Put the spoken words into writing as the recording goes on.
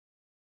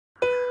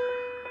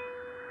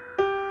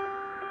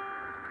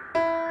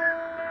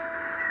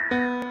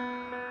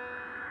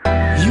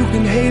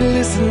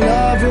listen,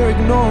 love, or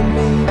ignore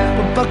me.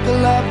 But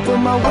buckle up for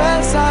my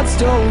West Side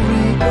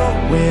Story.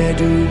 Where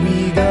do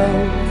we go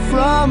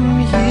from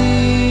here?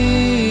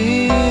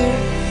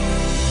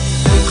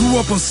 Grew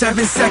up on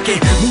 7th, 2nd,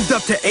 moved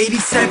up to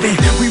 87.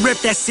 We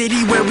ripped that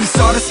city where we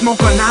saw the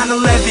smoke on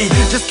 9/11.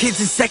 Just kids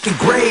in 2nd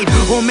grade,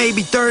 or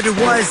maybe 3rd it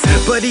was.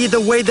 But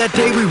either way, that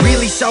day we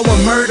really saw what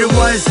murder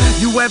was.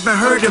 You ever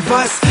heard of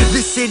us?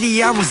 This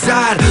city I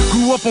reside.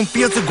 Grew up on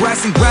fields of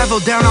grass and gravel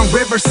down on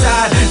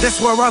Riverside. That's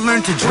where I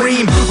learned to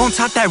dream. On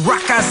top that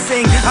rock I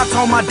sing. I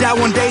told my dad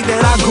one day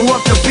that I grew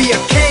up to be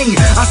a king.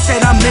 I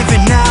said I'm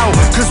living now,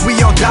 cause we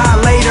all die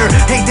later.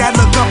 Hey dad,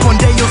 look up, one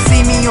day you'll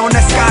see me on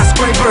that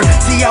skyscraper.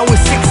 See, I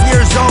was 6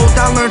 years old,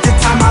 I learned to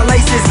tie my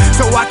laces,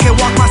 so I can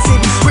walk my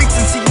city streets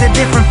and see the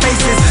different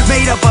faces.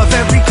 Made up of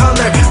every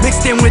color,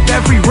 mixed in with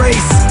every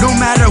race. No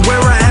matter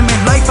where I am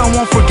in life, I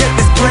won't forget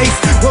this place,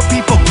 where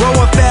people grow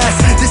up fast.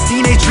 This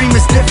teenage dream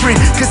is different,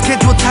 cause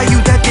kids will tell you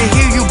that they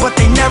hear you, but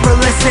they never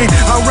listen.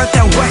 I rep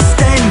that West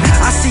End,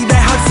 I see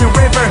that Hudson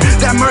River,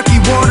 that murky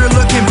water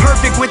looking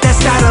perfect with that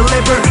side of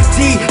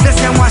Liberty. That's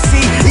NYC,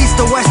 east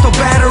to west or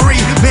Battery.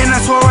 Man,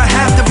 that's where I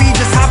have to be,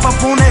 just hop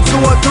up on that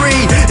 203.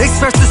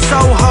 Express to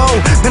Soho,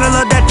 man, I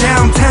love that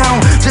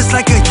downtown. Just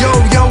like a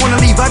yo-yo, when I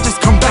leave, I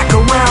just come back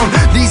around.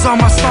 These are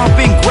my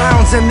stomping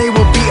grounds, and they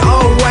will be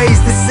always.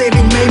 The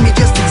city made me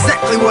just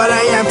exactly what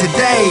I am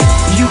today.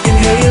 You can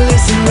hate,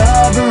 listen,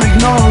 love, or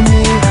ignore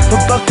me,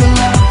 but buckle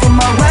up for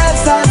my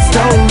West Side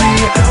Story.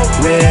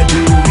 Where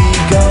do we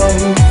go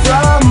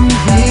from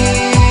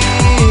here?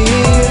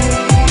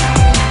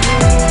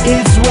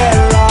 It's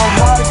where our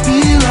hearts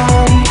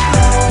belong.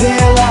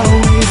 They'll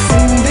always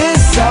sing this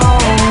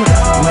song.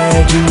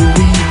 Where do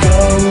we go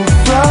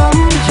from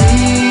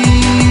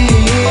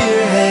here?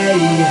 Hey,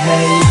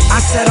 hey. I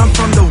said I'm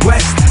from the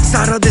west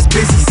side of this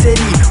busy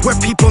city, where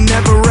people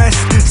never rest.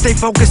 Stay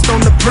focused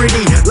on the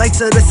pretty lights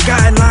of the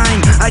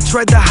skyline. I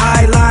tread the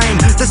high line.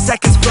 The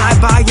seconds fly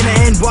by in the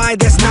NY,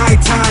 that's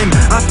nighttime.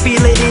 I feel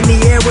it in the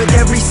air with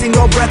every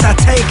single breath I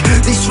take.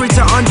 These streets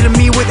are under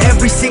me with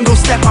every single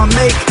step I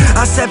make.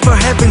 I said for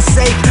heaven's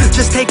sake,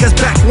 just take us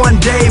back one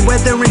day.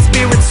 Whether in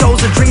spirit,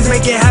 souls, or dreams,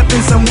 make it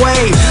happen some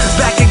way.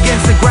 Back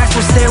against the grass,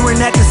 we're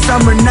staring at the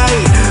summer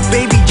night.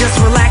 Baby, just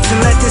relax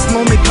and let this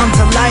moment come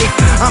to life.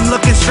 I'm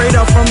looking straight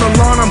up from the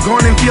lawn, I'm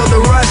going and feel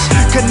the rush.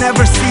 Could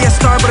never see a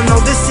star, but I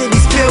know this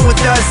city's filled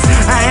with us.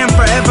 I am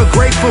forever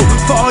grateful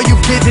for all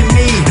you've given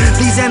me.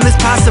 These endless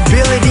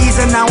possibilities,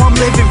 and now I'm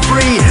living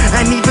free.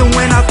 And even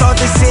when I thought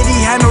the city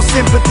had no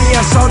sympathy,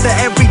 I saw that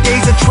every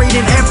day's a treat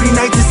and every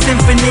night's a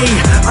symphony.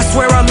 I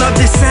swear I love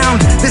this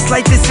sound, this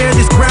light, this air,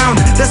 this ground.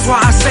 That's why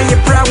I say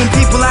it proud when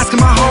people ask in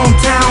my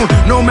hometown.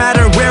 No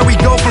matter where we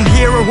go from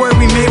here or where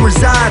we may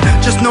reside,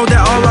 just know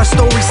that all our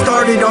stories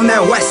started on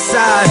that west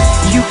side.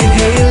 You can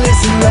hate,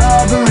 listen,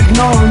 love, or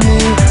ignore me,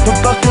 but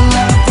buckle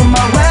up for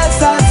my West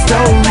Side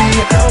Story.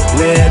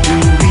 Where do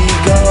we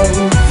go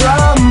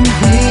from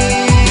here?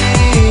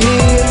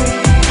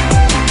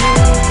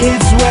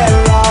 It's where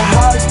our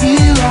hearts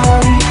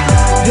belong.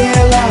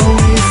 They'll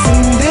always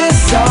sing this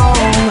song.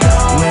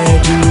 Where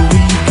do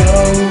we go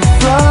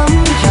from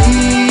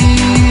here?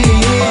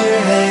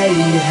 Hey,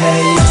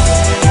 hey.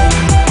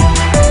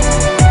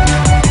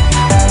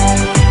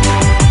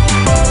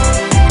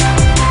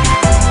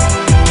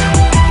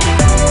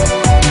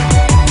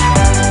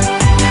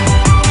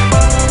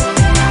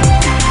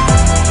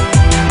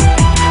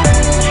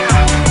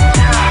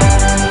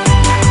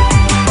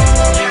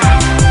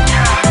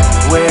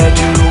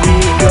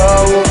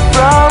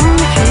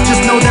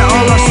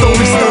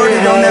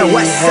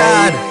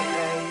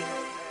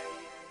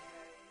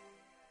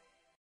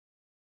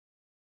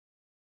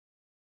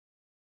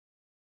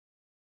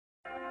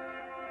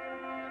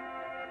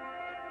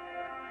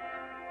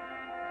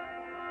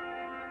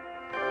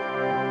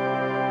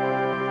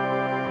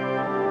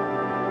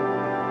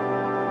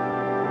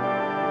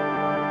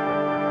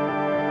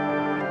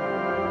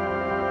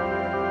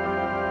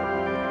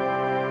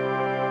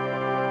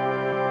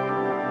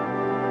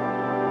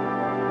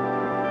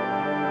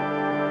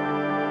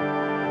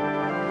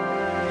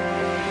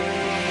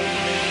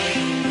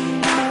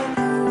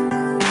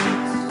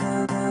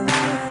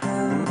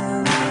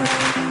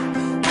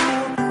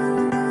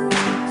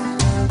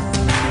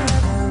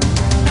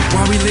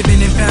 We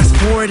living in fast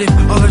forward,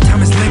 all our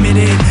time is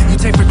limited. You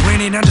take for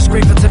granted, I'm just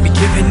grateful to be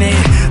given it.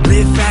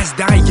 Live fast,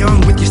 die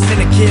young with your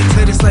cynic kid.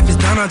 Till this life is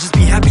done, I'll just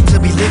be happy to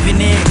be living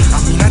it.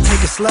 I mean, I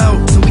take it slow,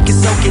 so we can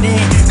soak it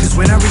in. Cause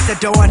when I reach that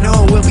door, I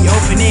know we'll be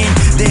opening.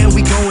 Then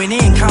we going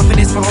in,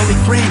 confidence my only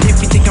friend. If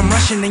you think I'm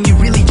rushing, then you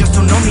really just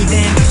don't know me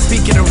then.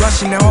 Speaking of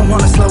rushing, now I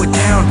wanna slow it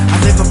down. I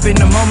live up in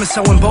the moment,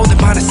 so emboldened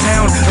by the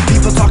sound of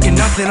people talking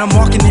nothing. I'm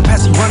walking in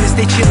past the runners,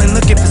 they chilling,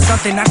 looking for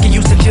something I can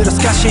use into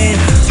discussion.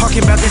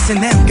 Talking about this and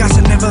that,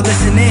 gossip never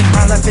listening.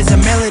 My life is a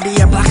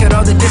melody, I block out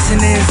all the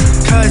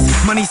dissonance. Cause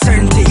money's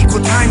certain to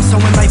equal time, so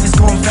when life is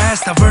going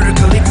fast, a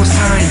vertical equal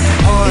sign.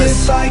 Pause.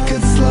 If I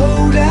could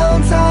slow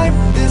down time,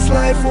 this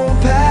life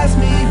won't pass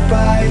me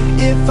by.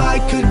 If I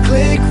could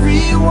click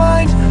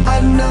rewind,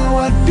 I know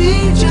I'd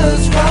be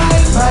just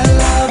right. My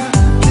love,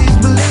 please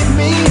believe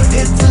me,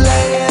 it's too late.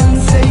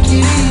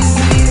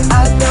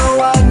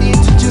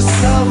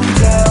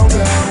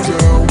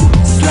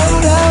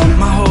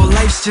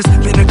 It's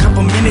just been a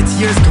couple minutes,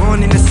 years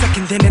gone in a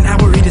second, then an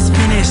hour it is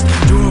finished.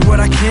 Doing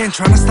what I can,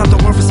 trying to stop the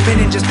world from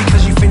spinning. Just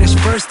because you finish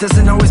first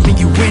doesn't always mean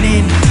you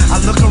winning.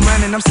 I look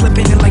around and I'm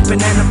slipping in like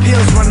banana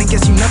pills. Running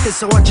gets you nothing,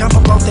 so I jump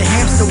up off the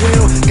hamster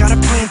wheel. Got a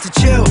plan to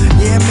chill,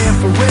 yeah man,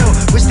 for real.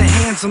 Wish the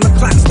hands on the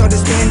clock started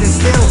standing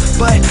still.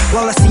 But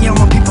while I see all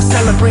my people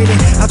celebrating,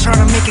 I'll try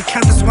to make it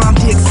count, that's why I'm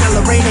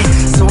de-accelerating.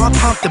 So I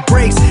pump the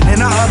brakes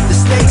and I up the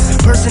stakes.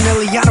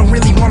 Personally, I don't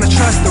really wanna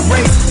trust the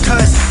race,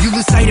 cause you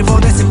lose sight of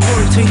all that's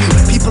important to you.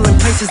 People and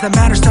places that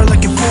matter start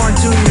looking foreign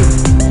to you.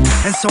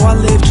 And so I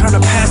live trying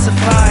to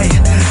pacify,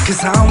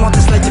 cause I don't want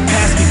this life to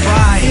pass me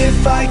by.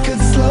 If I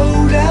could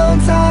slow down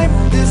time,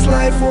 this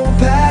life won't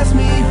pass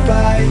me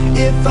by.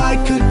 If I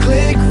could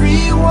click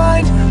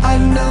rewind,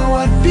 I know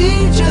I'd be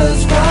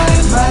just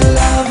fine. My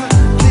love,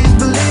 please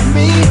believe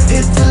me,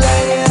 it's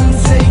delay and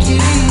take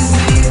it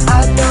easy.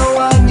 I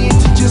know I need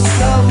to just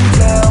slow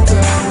down,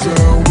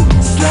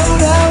 slow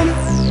down.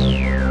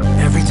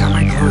 Every time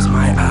I close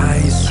my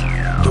eyes,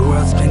 the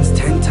world spins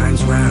 10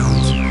 times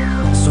round.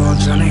 So I'm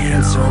trying to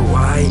answer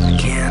why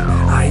can't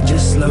I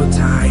just slow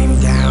time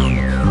down?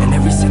 And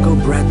every single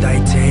breath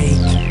I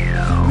take,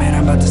 man,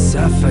 I'm about to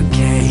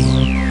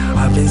suffocate.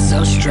 I've been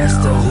so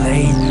stressed of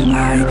late,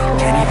 I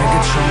can't even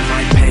control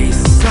my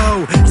pace.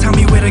 So, tell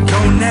me where to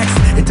go next.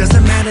 It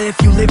doesn't matter if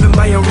you living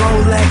by a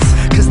Rolex,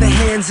 cause the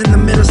hands in the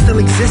middle still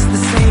exist the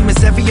same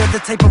as every other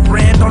type of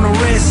brand on a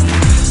wrist.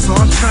 So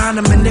I'm trying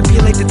to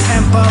manipulate the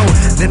tempo,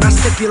 then I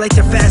stipulate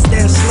the fast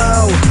and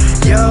slow.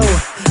 Yo,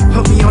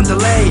 put me on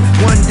delay,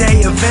 one day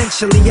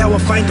eventually I will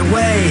find a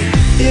way.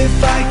 If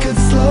I could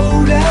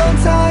slow down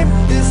time,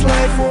 this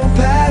life won't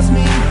pass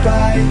me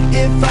by.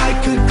 If I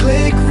could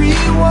click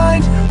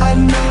rewind, I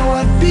know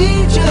I'd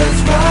be just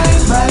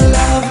fine. My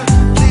love,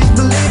 please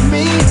believe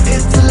me,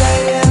 it's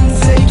delay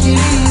and take it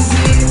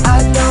easy.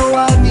 I know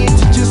I need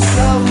to just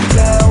slow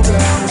down,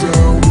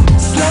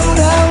 slow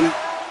down.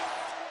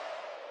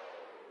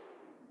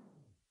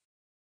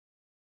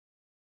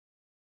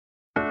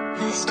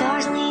 The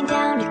stars lean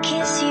down to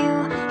kiss you,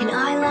 and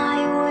I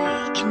lie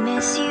awake and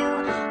miss you.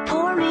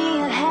 Pour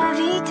me a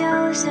heavy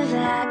dose of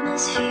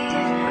atmosphere.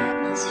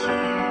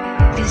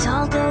 Cause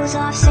I'll doze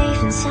off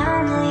safe and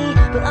soundly,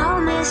 but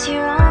I'll miss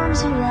your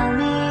arms around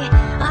me.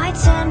 I'd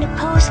send a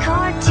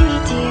postcard to you,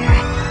 dear,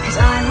 cause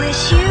I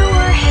wish you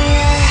were here.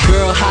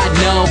 Girl,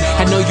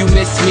 I know you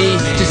miss me.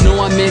 Just know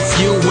I miss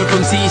you. Went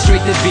from T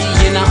straight to V,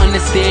 and I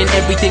understand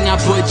everything I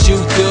put you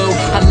through.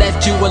 I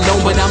left you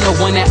alone, but I'm the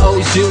one that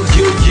owes you.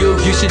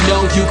 You should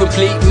know you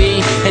complete me,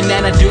 and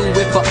that I do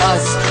it for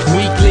us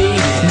weekly.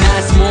 Now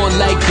it's more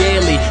like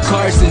daily.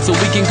 Carson, so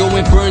we can go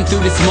and burn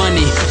through this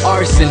money.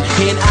 Arson,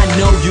 and I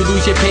know you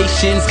lose your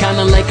patience,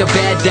 kinda like a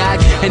bad dog.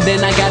 And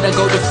then I gotta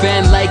go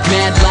defend like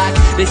Madlock.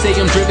 They say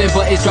I'm driven,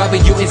 but it's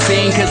driving you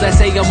insane, cause I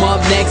say I'm up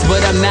next,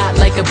 but I'm not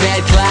like a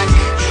bad clock.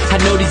 I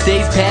know these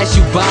days pass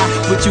you by,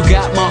 but you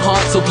got my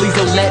heart, so please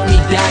don't let me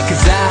die.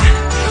 Cause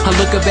I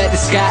look up at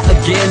the sky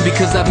again,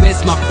 because I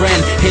miss my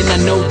friend, and I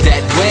know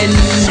that when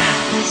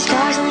the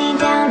stars lean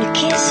down to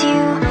kiss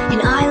you, and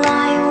I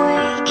lie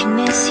awake and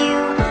miss you.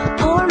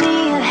 Pour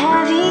me a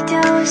heavy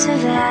dose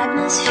of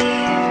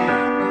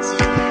atmosphere.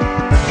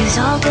 Cause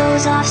all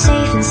goes off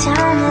safe and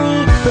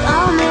soundly, but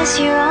I'll miss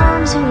your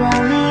arms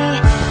around me.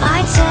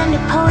 I'd send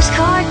a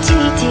postcard to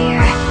you,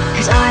 dear,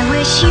 cause I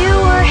wish you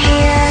were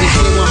here. They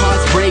say when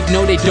hearts break,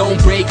 no they don't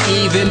break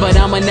even, but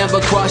I'ma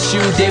never cross you,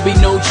 there be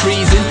no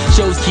treason.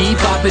 Shows keep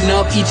popping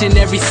up each and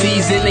every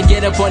season, and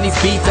get up on these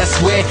beats, I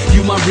swear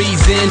you my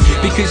reason.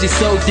 Because you're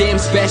so damn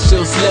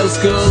special, slow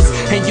schools,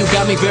 and you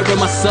got me bearing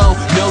my soul,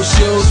 no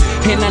shoes.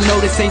 And I know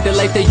this ain't the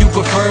life that you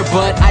prefer,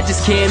 but I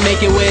just can't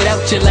make it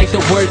without you, like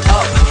the word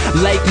up.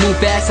 Life move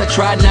fast, I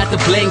try not to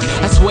blink.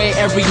 I swear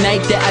every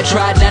night that I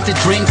try not to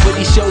drink, but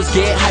these shows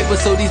get hyper,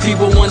 so these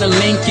people wanna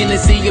link in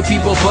and see your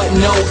people. But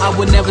no, I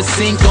would never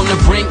sink on the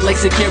brink like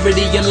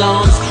security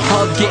alarms.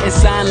 Hub getting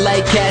signed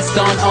like cast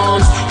on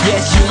arms.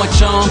 Yes, you my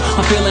charm,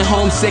 I'm feeling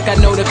homesick, I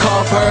know the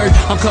cough heard.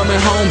 I'm coming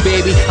home,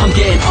 baby, I'm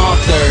getting off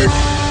third.